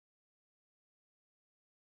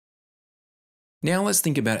Now let's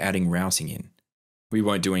think about adding routing in. We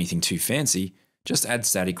won't do anything too fancy, just add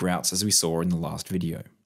static routes as we saw in the last video.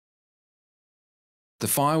 The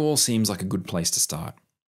firewall seems like a good place to start.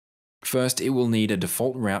 First, it will need a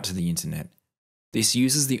default route to the internet. This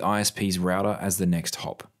uses the ISP's router as the next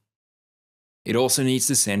hop. It also needs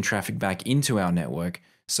to send traffic back into our network,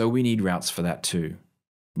 so we need routes for that too.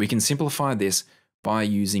 We can simplify this by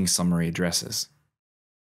using summary addresses.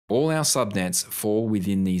 All our subnets fall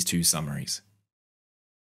within these two summaries.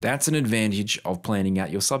 That's an advantage of planning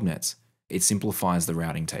out your subnets. It simplifies the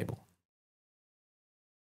routing table.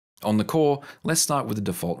 On the core, let's start with the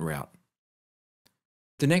default route.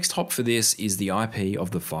 The next hop for this is the IP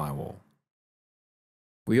of the firewall.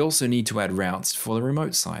 We also need to add routes for the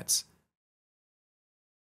remote sites.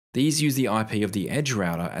 These use the IP of the Edge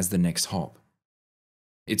Router as the next hop.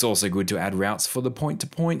 It's also good to add routes for the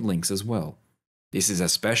point-to-point links as well. This is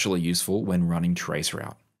especially useful when running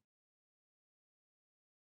traceroute.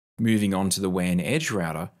 Moving on to the WAN Edge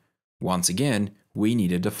Router, once again, we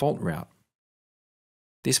need a default route.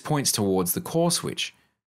 This points towards the core switch.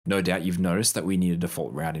 No doubt you've noticed that we need a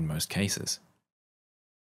default route in most cases.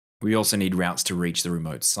 We also need routes to reach the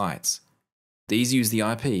remote sites. These use the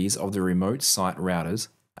IPs of the remote site routers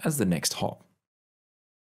as the next hop.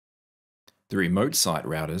 The remote site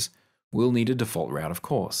routers will need a default route, of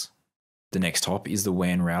course. The next hop is the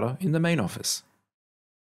WAN router in the main office.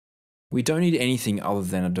 We don't need anything other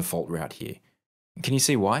than a default route here. Can you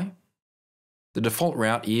see why? The default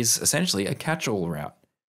route is essentially a catch-all route.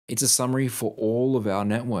 It's a summary for all of our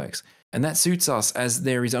networks, and that suits us as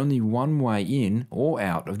there is only one way in or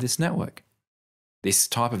out of this network. This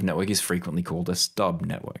type of network is frequently called a stub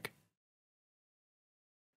network.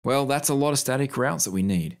 Well, that's a lot of static routes that we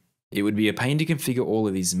need. It would be a pain to configure all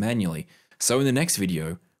of these manually, so in the next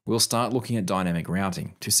video, we'll start looking at dynamic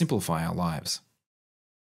routing to simplify our lives.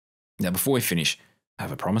 Now before we finish, I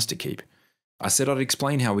have a promise to keep. I said I'd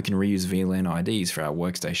explain how we can reuse VLAN IDs for our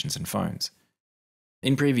workstations and phones.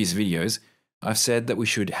 In previous videos, I've said that we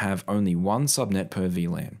should have only one subnet per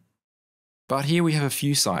VLAN. But here we have a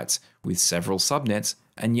few sites with several subnets,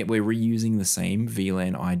 and yet we're reusing the same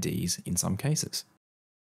VLAN IDs in some cases.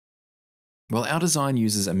 Well, our design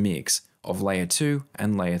uses a mix of layer 2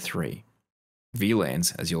 and layer 3.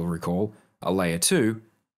 VLANs, as you'll recall, are layer 2,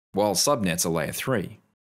 while subnets are layer 3.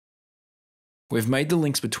 We've made the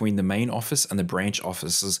links between the main office and the branch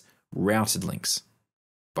offices routed links.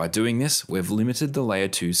 By doing this, we've limited the layer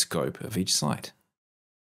 2 scope of each site.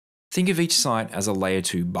 Think of each site as a layer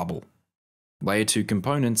 2 bubble. Layer 2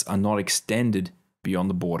 components are not extended beyond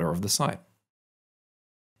the border of the site.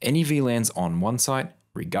 Any VLANs on one site,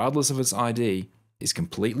 regardless of its ID, is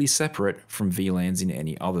completely separate from VLANs in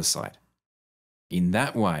any other site. In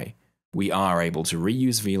that way, we are able to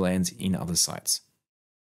reuse VLANs in other sites.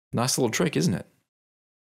 Nice little trick, isn't it?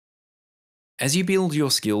 As you build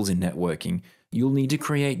your skills in networking, you'll need to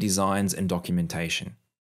create designs and documentation.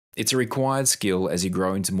 It's a required skill as you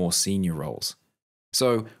grow into more senior roles.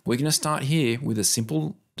 So we're going to start here with a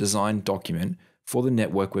simple design document for the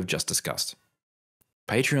network we've just discussed.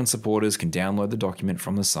 Patreon supporters can download the document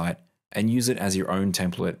from the site and use it as your own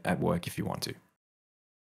template at work if you want to.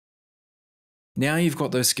 Now you've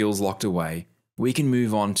got those skills locked away, we can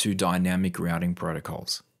move on to dynamic routing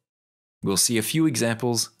protocols. We'll see a few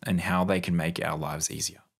examples and how they can make our lives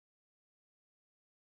easier.